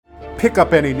Pick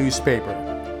up any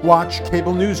newspaper, watch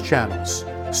cable news channels,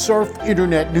 surf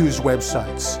internet news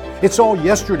websites. It's all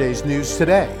yesterday's news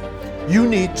today. You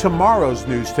need tomorrow's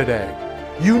news today.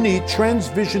 You need Trends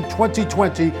Vision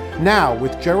 2020 now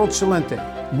with Gerald Celente.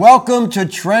 Welcome to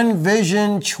Trend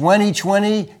Vision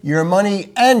 2020, your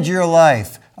money and your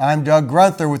life. I'm Doug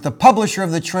Grunther with the publisher of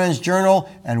the Trends Journal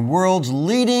and world's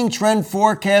leading trend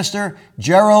forecaster,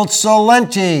 Gerald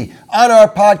Celente. On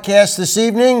our podcast this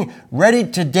evening, ready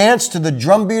to dance to the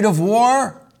drumbeat of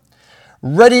war?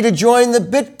 Ready to join the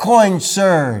Bitcoin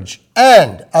surge?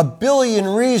 And a billion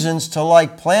reasons to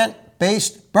like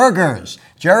plant-based burgers.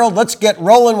 Gerald, let's get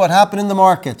rolling. What happened in the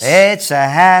markets? It's a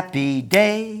happy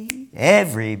day.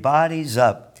 Everybody's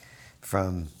up.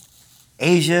 From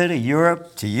Asia to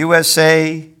Europe to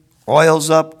USA,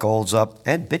 oil's up, gold's up,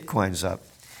 and Bitcoin's up.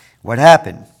 What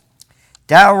happened?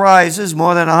 Dow rises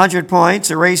more than 100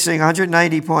 points, erasing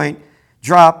 190-point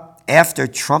drop after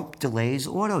Trump delays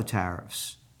auto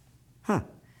tariffs.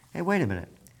 Hey, wait a minute.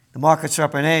 The markets are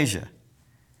up in Asia.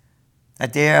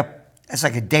 That's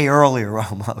like a day earlier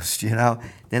almost, you know.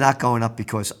 They're not going up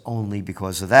only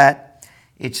because of that.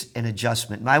 It's an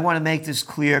adjustment. And I want to make this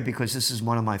clear because this is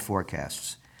one of my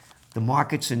forecasts. The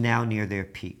markets are now near their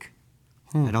peak.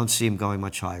 I don't see them going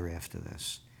much higher after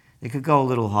this. They could go a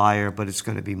little higher, but it's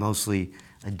going to be mostly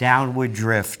a downward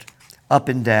drift, up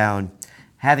and down,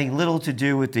 having little to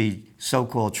do with the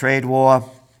so-called trade war.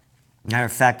 Matter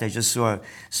of fact, I just saw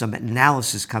some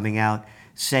analysis coming out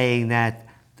saying that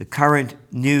the current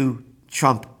new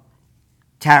Trump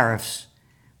tariffs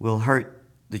will hurt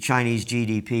the Chinese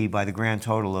GDP by the grand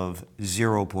total of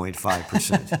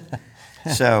 0.5%.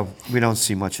 So we don't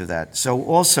see much of that. So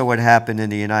also what happened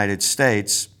in the United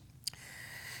States,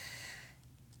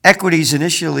 equities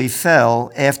initially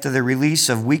fell after the release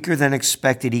of weaker than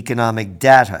expected economic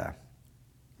data.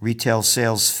 Retail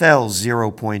sales fell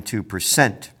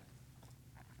 0.2%.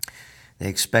 They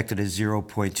expected a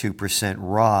 0.2%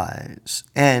 rise.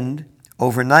 And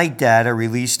overnight data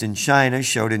released in China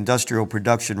showed industrial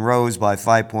production rose by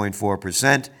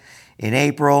 5.4% in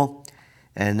April.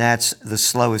 And that's the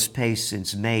slowest pace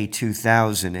since May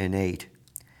 2008.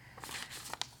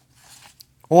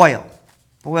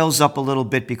 Oil's up a little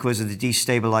bit because of the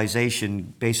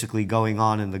destabilization basically going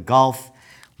on in the Gulf.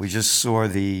 We just saw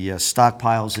the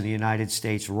stockpiles in the United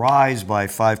States rise by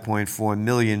 5.4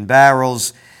 million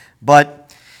barrels. But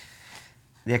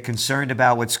they're concerned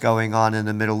about what's going on in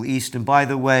the Middle East. And by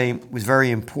the way, it was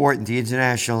very important, the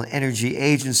International Energy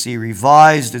Agency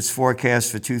revised its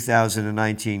forecast for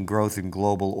 2019 growth in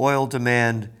global oil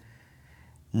demand,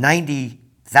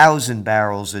 90,000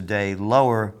 barrels a day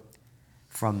lower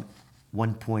from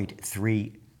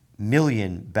 1.3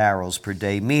 million barrels per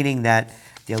day, meaning that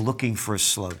they're looking for a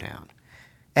slowdown.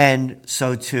 And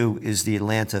so too is the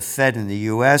Atlanta Fed in the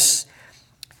U.S.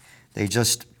 They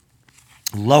just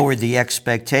lowered the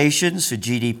expectations for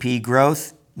GDP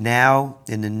growth now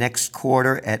in the next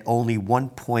quarter at only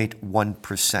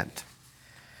 1.1%.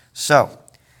 So,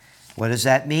 what does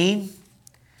that mean?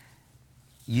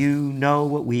 You know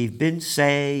what we've been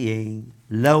saying,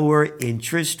 lower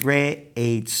interest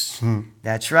rates.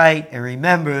 That's right. And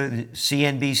remember,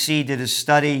 CNBC did a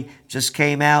study, just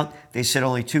came out. They said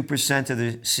only 2% of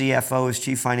the CFOs,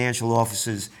 chief financial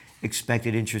officers,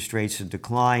 expected interest rates to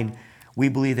decline. We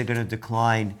believe they're going to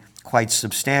decline quite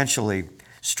substantially.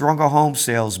 Stronger home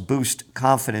sales boost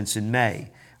confidence in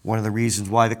May. One of the reasons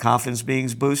why the confidence being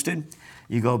boosted,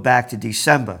 you go back to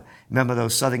December. Remember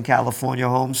those Southern California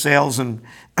home sales and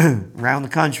around the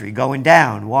country going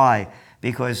down. Why?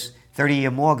 Because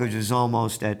 30-year mortgage is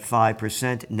almost at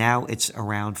 5%. Now it's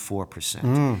around 4%.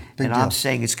 And deal. I'm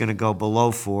saying it's going to go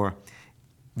below 4%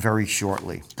 very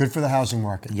shortly. Good for the housing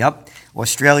market. Yep.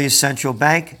 Australia's central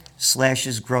bank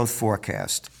slashes growth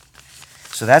forecast.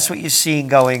 So that's what you're seeing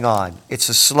going on. It's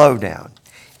a slowdown.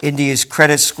 India's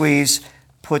credit squeeze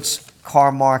puts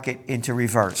car market into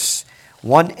reverse.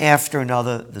 One after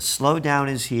another, the slowdown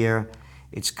is here,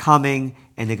 it's coming,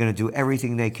 and they're going to do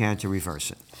everything they can to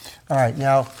reverse it. All right,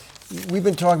 now, we've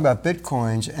been talking about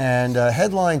Bitcoins, and a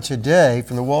headline today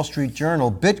from the Wall Street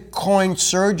Journal, Bitcoin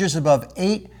surges above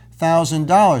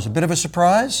 $8,000. A bit of a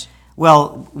surprise?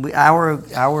 Well,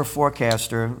 our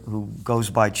forecaster, who goes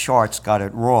by charts, got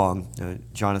it wrong,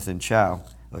 Jonathan Cho,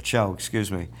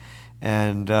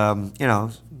 and,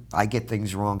 I get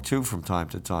things wrong too from time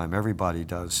to time. Everybody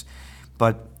does.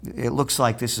 But it looks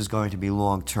like this is going to be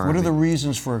long-term. What are the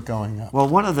reasons for it going up? Well,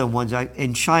 one of the ones,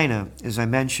 in China, as I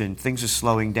mentioned, things are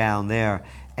slowing down there,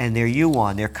 and their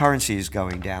yuan, their currency is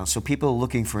going down. So people are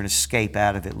looking for an escape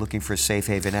out of it, looking for a safe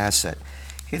haven asset.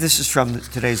 Here, this is from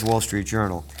today's Wall Street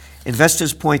Journal.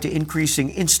 Investors point to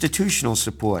increasing institutional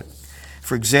support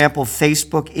For example,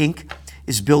 Facebook Inc.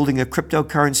 is building a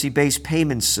cryptocurrency-based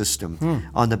payment system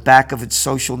on the back of its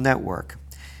social network.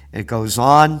 It goes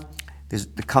on.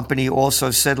 The company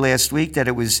also said last week that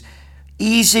it was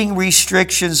easing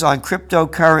restrictions on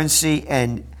cryptocurrency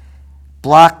and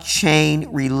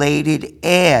blockchain-related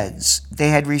ads. They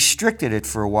had restricted it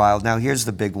for a while. Now, here's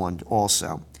the big one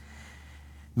also.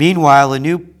 Meanwhile, a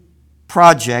new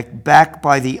project backed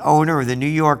by the owner of the New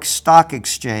York Stock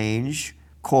Exchange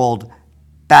called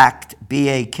BAKKT,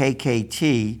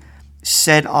 B-A-K-K-T,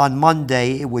 said on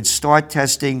Monday it would start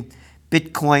testing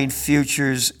Bitcoin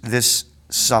futures this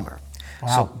summer.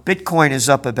 Wow. So Bitcoin is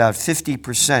up about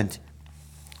 50%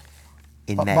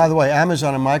 in May. By the way,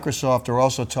 Amazon and Microsoft are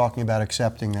also talking about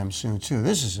accepting them soon, too.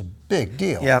 This is a big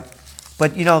deal. Yeah.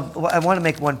 But, you know, I want to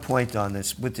make one point on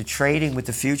this. With the trading, with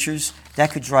the futures, that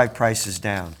could drive prices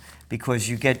down because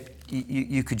you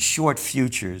could short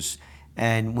futures.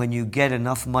 And when you get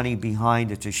enough money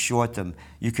behind it to short them,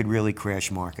 you could really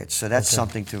crash markets. So that's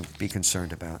something to be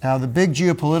concerned about. Now, the big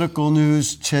geopolitical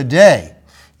news today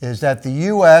is that the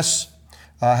U.S.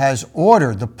 Has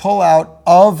ordered the pullout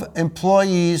of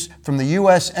employees from the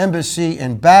U.S. Embassy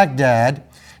in Baghdad.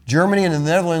 Germany and the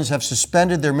Netherlands have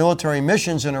suspended their military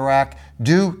missions in Iraq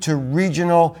due to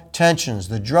regional tensions.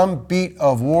 The drumbeat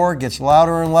of war gets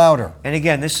louder and louder. And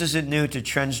again, this isn't new to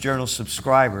Trends Journal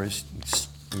subscribers.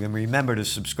 You can remember to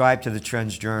subscribe to the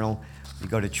Trends Journal. You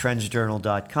go to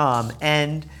trendsjournal.com,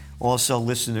 and also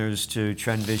listeners to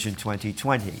Trend Vision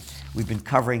 2020. We've been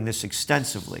covering this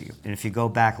extensively. And if you go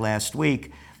back last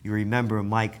week, you remember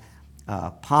Mike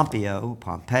Pompeo,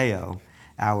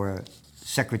 our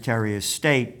Secretary of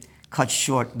State, cut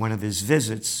short one of his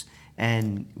visits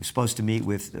and was supposed to meet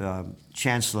with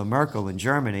Chancellor Merkel in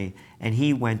Germany, and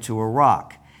he went to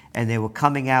Iraq. And they were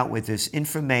coming out with this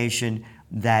information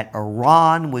that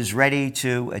Iran was ready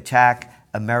to attack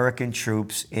American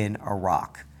troops in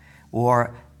Iraq,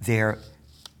 or their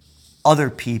other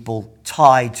people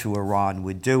tied to Iran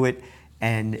would do it,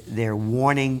 and they're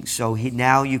warning. So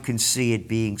now you can see it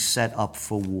being set up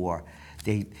for war.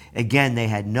 They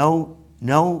had no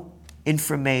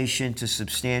information to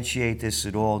substantiate this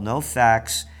at all, no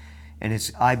facts,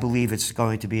 and I believe it's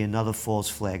going to be another false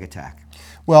flag attack.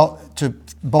 Well, to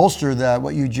bolster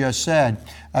what you just said,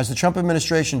 as the Trump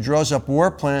administration draws up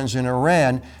war plans in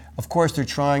Iran, of course, they're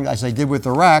trying, as they did with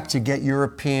Iraq, to get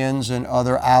Europeans and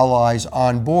other allies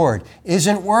on board.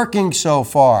 Isn't working so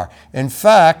far. In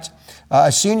fact,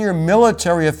 a senior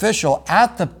military official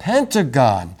at the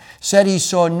Pentagon said he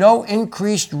saw no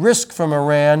increased risk from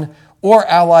Iran or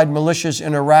allied militias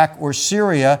in Iraq or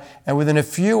Syria, and within a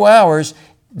few hours,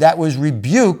 that was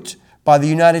rebuked by the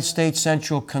United States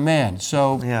Central Command.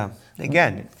 So, yeah,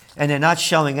 again, and they're not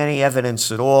showing any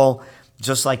evidence at all.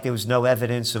 Just like there was no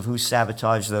evidence of who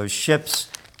sabotaged those ships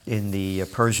in the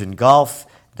Persian Gulf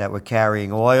that were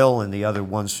carrying oil and the other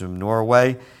ones from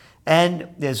Norway. And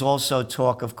there's also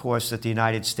talk, of course, that the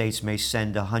United States may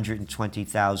send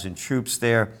 120,000 troops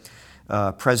there.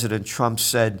 President Trump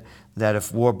said that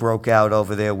if war broke out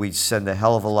over there, we'd send a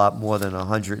hell of a lot more than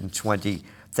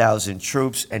 120,000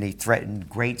 troops, and he threatened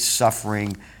great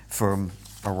suffering for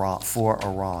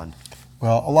Iran.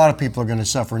 Well, a lot of people are going to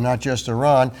suffer, not just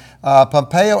Iran.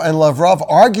 Pompeo and Lavrov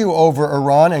argue over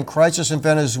Iran and crisis in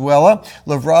Venezuela.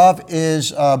 Lavrov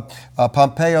is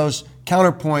Pompeo's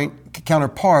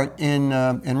counterpart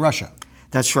in Russia.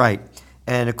 That's right.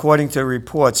 And according to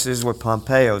reports, this is what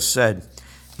Pompeo said.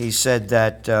 He said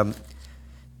that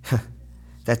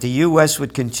that the U.S.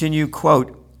 would continue,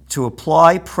 quote, to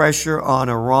apply pressure on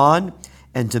Iran,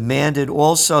 and demanded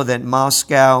also that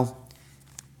Moscow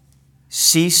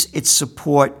cease its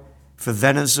support for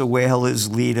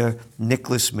Venezuela's leader,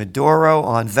 Nicolas Maduro.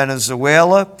 On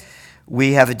Venezuela,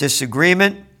 we have a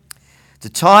disagreement. The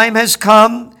time has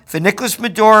come for Nicolas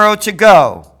Maduro to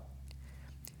go.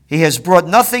 He has brought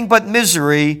nothing but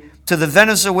misery to the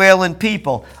Venezuelan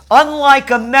people, unlike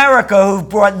America, who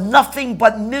brought nothing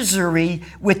but misery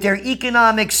with their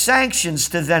economic sanctions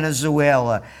to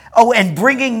Venezuela. Oh, and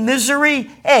bringing misery?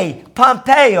 Hey,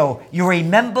 Pompeo, you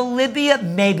remember Libya?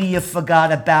 Maybe you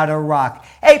forgot about Iraq.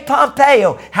 Hey,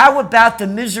 Pompeo, how about the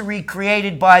misery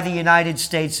created by the United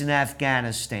States in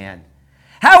Afghanistan?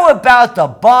 How about the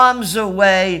bombs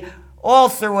away all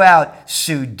throughout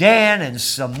Sudan and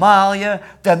Somalia,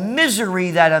 the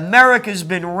misery that America's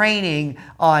been raining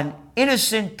on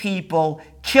innocent people,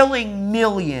 killing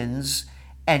millions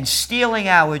and stealing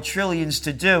our trillions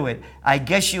to do it? I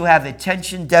guess you have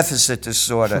attention deficit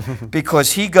disorder,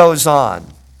 because he goes on.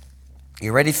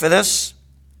 You ready for this?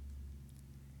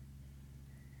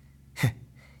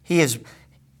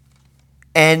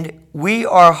 And we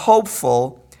are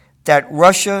hopeful that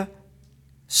Russia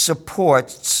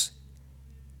supports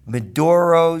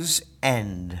Maduro's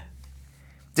end.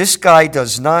 This guy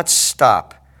does not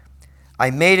stop.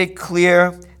 I made it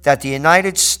clear that the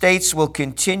United States will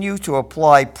continue to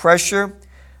apply pressure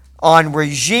on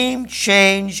regime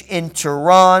change in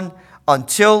Tehran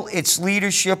until its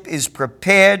leadership is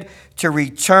prepared to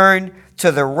return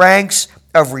to the ranks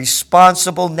of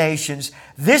responsible nations.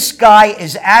 This guy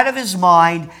is out of his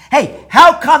mind. Hey,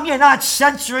 how come you're not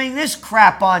censoring this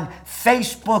crap on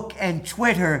Facebook and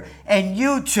Twitter and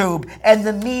YouTube and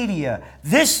the media?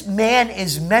 This man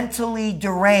is mentally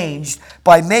deranged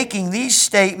by making these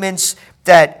statements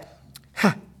that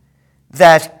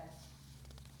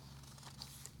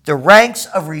the ranks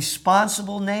of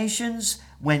responsible nations,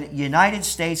 when the United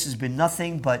States has been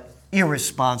nothing but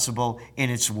irresponsible in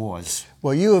its wars.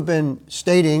 Well, you have been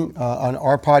stating on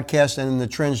our podcast and in the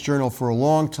Trends Journal for a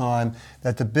long time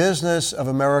that the business of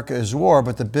America is war,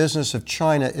 but the business of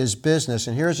China is business.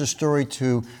 And here's a story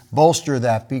to bolster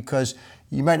that, because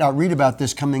you might not read about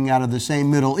this coming out of the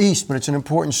same Middle East, but it's an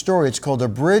important story. It's called A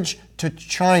Bridge to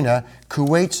China,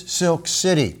 Kuwait's Silk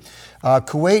City.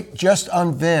 Kuwait just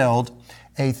unveiled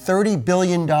a $30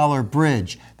 billion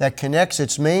bridge that connects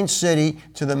its main city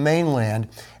to the mainland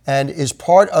and is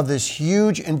part of this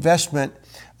huge investment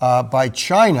by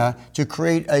China to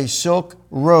create a Silk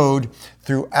Road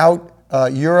throughout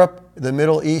Europe, the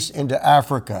Middle East, into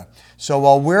Africa. So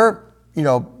while we're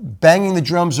banging the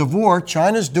drums of war,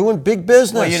 China's doing big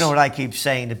business. Well, you know what I keep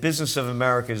saying, the business of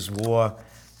America is war,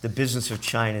 the business of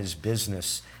China is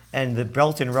business. And the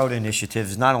Belt and Road Initiative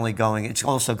is not only going, it's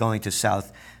also going to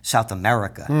South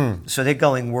America. So they're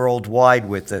going worldwide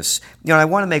with this. I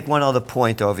want to make one other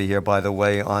point over here, by the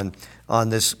way, on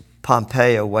this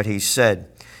Pompeo, what he said,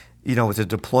 with the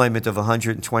deployment of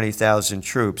 120,000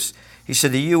 troops. He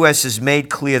said the U.S. has made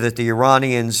clear that the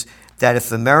Iranians, that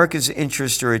if America's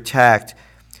interests are attacked,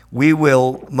 we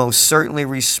will most certainly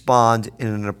respond in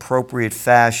an appropriate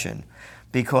fashion.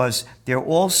 Because they're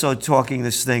also talking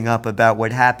this thing up about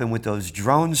what happened with those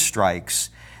drone strikes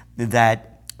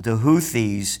that the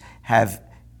Houthis have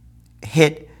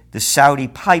hit the Saudi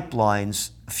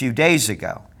pipelines a few days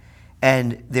ago.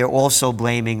 And they're also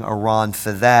blaming Iran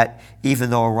for that, even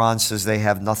though Iran says they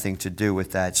have nothing to do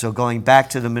with that. So going back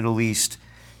to the Middle East,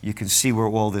 you can see where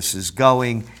all this is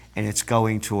going, and it's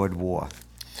going toward war.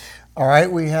 All right,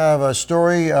 we have a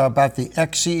story about the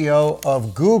ex-CEO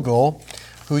of Google,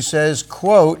 who says,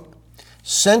 quote,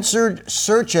 censored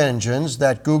search engines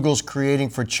that Google's creating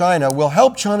for China will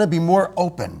help China be more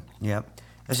open. Yep.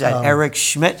 Is that Eric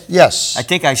Schmidt? Yes. I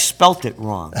think I spelt it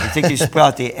wrong. I think you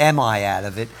spelled the M-I out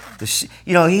of it.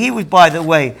 He was, by the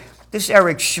way, this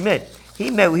Eric Schmidt,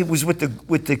 he was with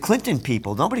the Clinton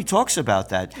people. Nobody talks about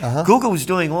that. Google was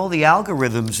doing all the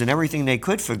algorithms and everything they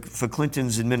could for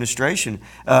Clinton's administration,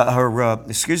 her run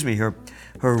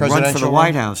for the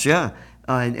White House, yeah.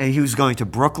 And he was going to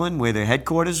Brooklyn, where their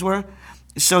headquarters were.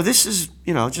 So this is,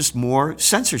 just more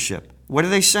censorship. What are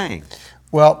they saying?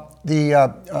 Well, they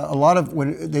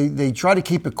try to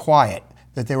keep it quiet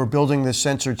that they were building this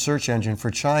censored search engine for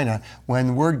China.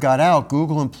 When word got out,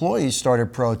 Google employees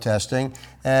started protesting,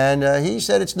 and he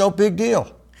said it's no big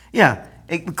deal. Yeah,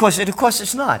 of course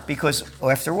it's not. Because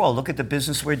after all, look at the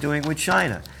business we're doing with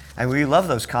China, and we love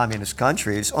those communist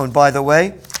countries. Oh, and by the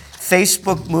way,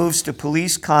 Facebook moves to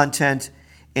police content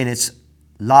in its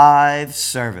live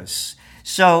service.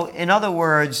 So, in other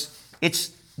words,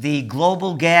 it's the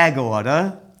global gag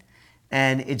order,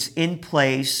 and it's in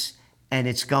place, and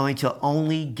it's going to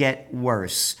only get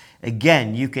worse.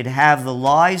 Again, you could have the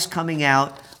lies coming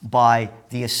out by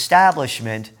the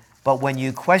establishment, but when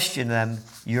you question them,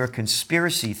 you're a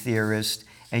conspiracy theorist,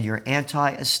 and you're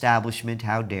anti-establishment.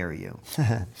 How dare you?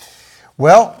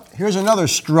 Well, here's another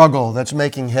struggle that's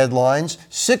making headlines.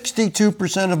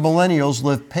 62% of millennials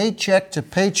live paycheck to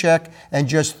paycheck, and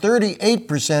just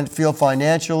 38% feel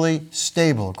financially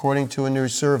stable, according to a new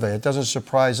survey. It doesn't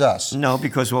surprise us. No,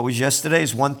 because what was yesterday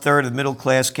is 1/3 of the middle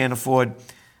class can't afford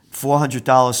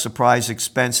 $400 surprise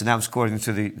expense, and that was according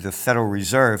to the Federal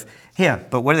Reserve. Here,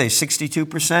 but what are they,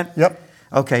 62%? Yep.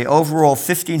 Okay, overall,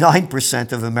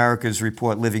 59% of Americans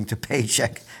report living to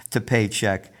paycheck to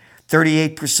paycheck.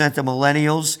 38% of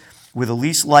millennials were the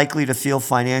least likely to feel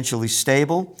financially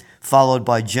stable, followed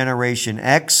by Generation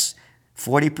X,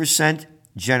 40%,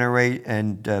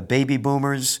 and baby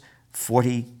boomers,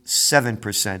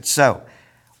 47%. So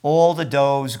all the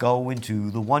doughs go into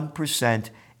the 1%,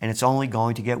 and it's only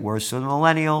going to get worse for the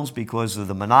millennials because of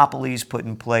the monopolies put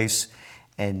in place,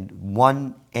 and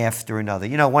one after another.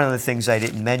 One of the things I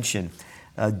didn't mention,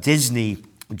 Disney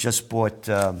just bought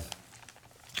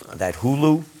that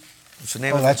Hulu. What's the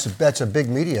name of it? That's a big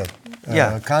media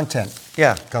content.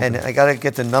 Yeah, company. and I got to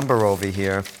get the number over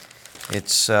here.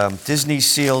 It's Disney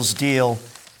seals deal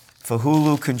for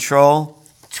Hulu Control,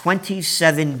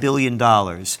 $27 billion.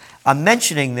 I'm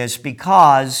mentioning this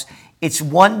because it's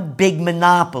one big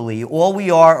monopoly. All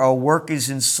we are workers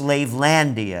in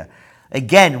Slavelandia.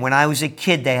 Again, when I was a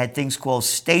kid, they had things called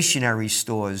stationery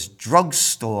stores, drug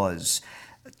stores,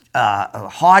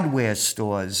 hardware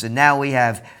stores, and now we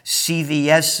have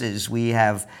CVS's, we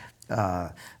have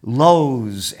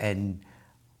Lowe's and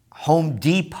Home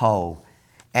Depot,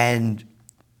 and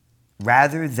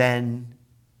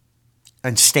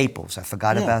Staples. I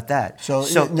forgot about that. So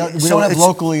we don't have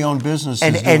locally owned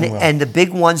businesses doing well. And the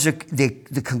big ones are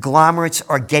the conglomerates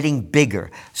are getting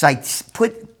bigger. So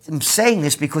I'm saying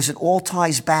this because it all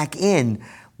ties back in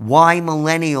why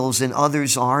millennials and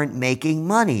others aren't making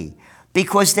money,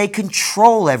 because they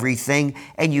control everything,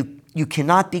 and you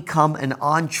cannot become an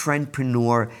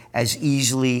entrepreneur as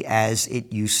easily as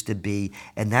it used to be.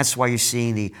 And that's why you're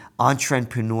seeing the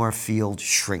entrepreneur field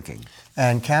shrinking.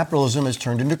 And capitalism has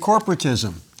turned into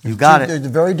corporatism. You got it. It's a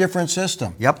very different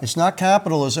system. Yep. It's not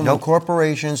capitalism when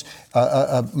corporations,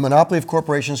 a monopoly of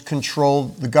corporations control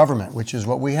the government, which is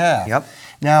what we have. Yep.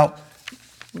 Now,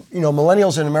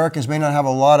 millennials and Americans may not have a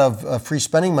lot of free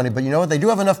spending money, but you know what? They do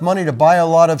have enough money to buy a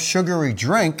lot of sugary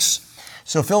drinks.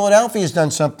 So Philadelphia has done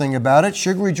something about it.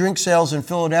 Sugary drink sales in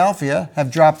Philadelphia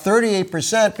have dropped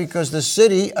 38% because the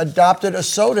city adopted a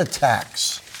soda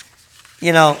tax.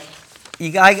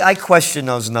 I question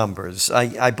those numbers.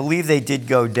 I believe they did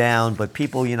go down, but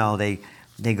people, they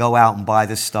go out and buy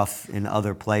this stuff in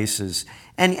other places.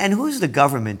 And who's the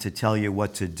government to tell you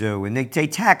what to do? And they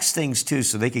tax things too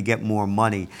so they could get more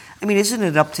money. I mean, isn't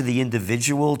it up to the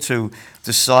individual to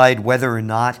decide whether or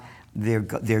not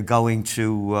they're going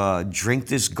to drink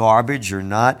this garbage or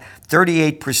not?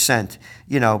 38%,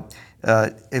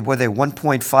 were they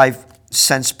 1.5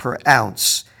 cents per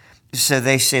ounce? So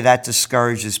they say that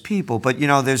discourages people. But,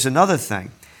 there's another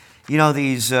thing.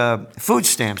 These food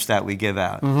stamps that we give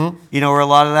out. Mm-hmm. You know where a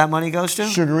lot of that money goes to?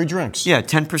 Sugary drinks. Yeah,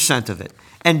 10% of it.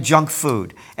 And junk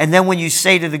food. And then when you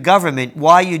say to the government,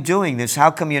 why are you doing this?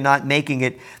 How come you're not making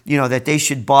it, that they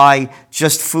should buy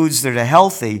just foods that are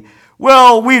healthy?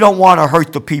 Well, we don't want to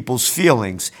hurt the people's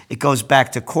feelings. It goes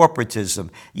back to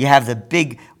corporatism. You have the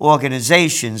big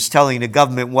organizations telling the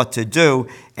government what to do,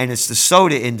 and it's the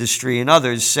soda industry and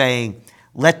others saying,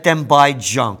 let them buy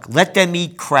junk. Let them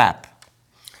eat crap.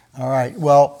 All right.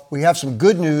 Well, we have some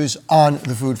good news on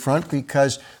the food front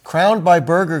because crowned by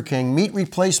Burger King, meat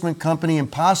replacement company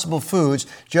Impossible Foods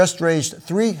just raised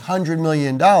 $300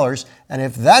 million. And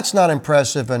if that's not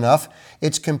impressive enough,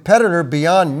 its competitor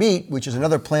Beyond Meat, which is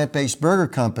another plant-based burger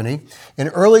company, in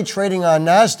early trading on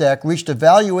NASDAQ reached a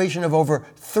valuation of over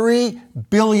 $3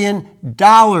 billion.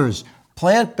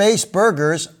 Plant-based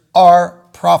burgers are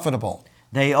profitable.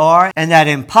 They are. And that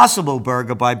Impossible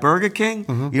Burger by Burger King,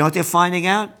 You know what they're finding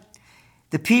out?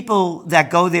 The people that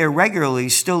go there regularly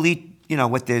still eat,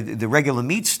 with the regular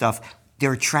meat stuff.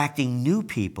 They're attracting new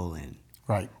people in.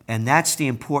 Right. And that's the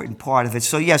important part of it.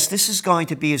 So, yes, this is going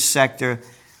to be a sector,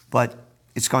 but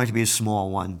it's going to be a small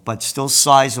one, but still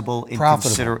sizable.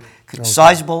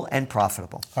 Sizable and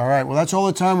profitable. All right. Well, that's all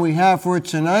the time we have for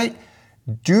tonight.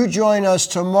 Do join us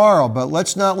tomorrow, but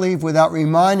let's not leave without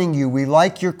reminding you we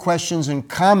like your questions and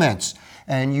comments.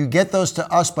 And you get those to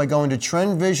us by going to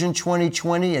Trend Vision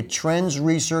 2020 at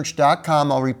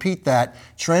trendsresearch.com. I'll repeat that,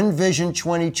 Trend Vision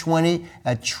 2020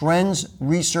 at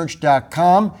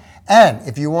trendsresearch.com. And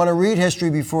if you want to read history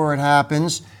before it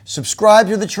happens, subscribe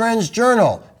to the Trends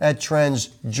Journal at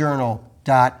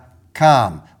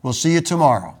trendsjournal.com. We'll see you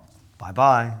tomorrow.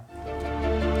 Bye-bye.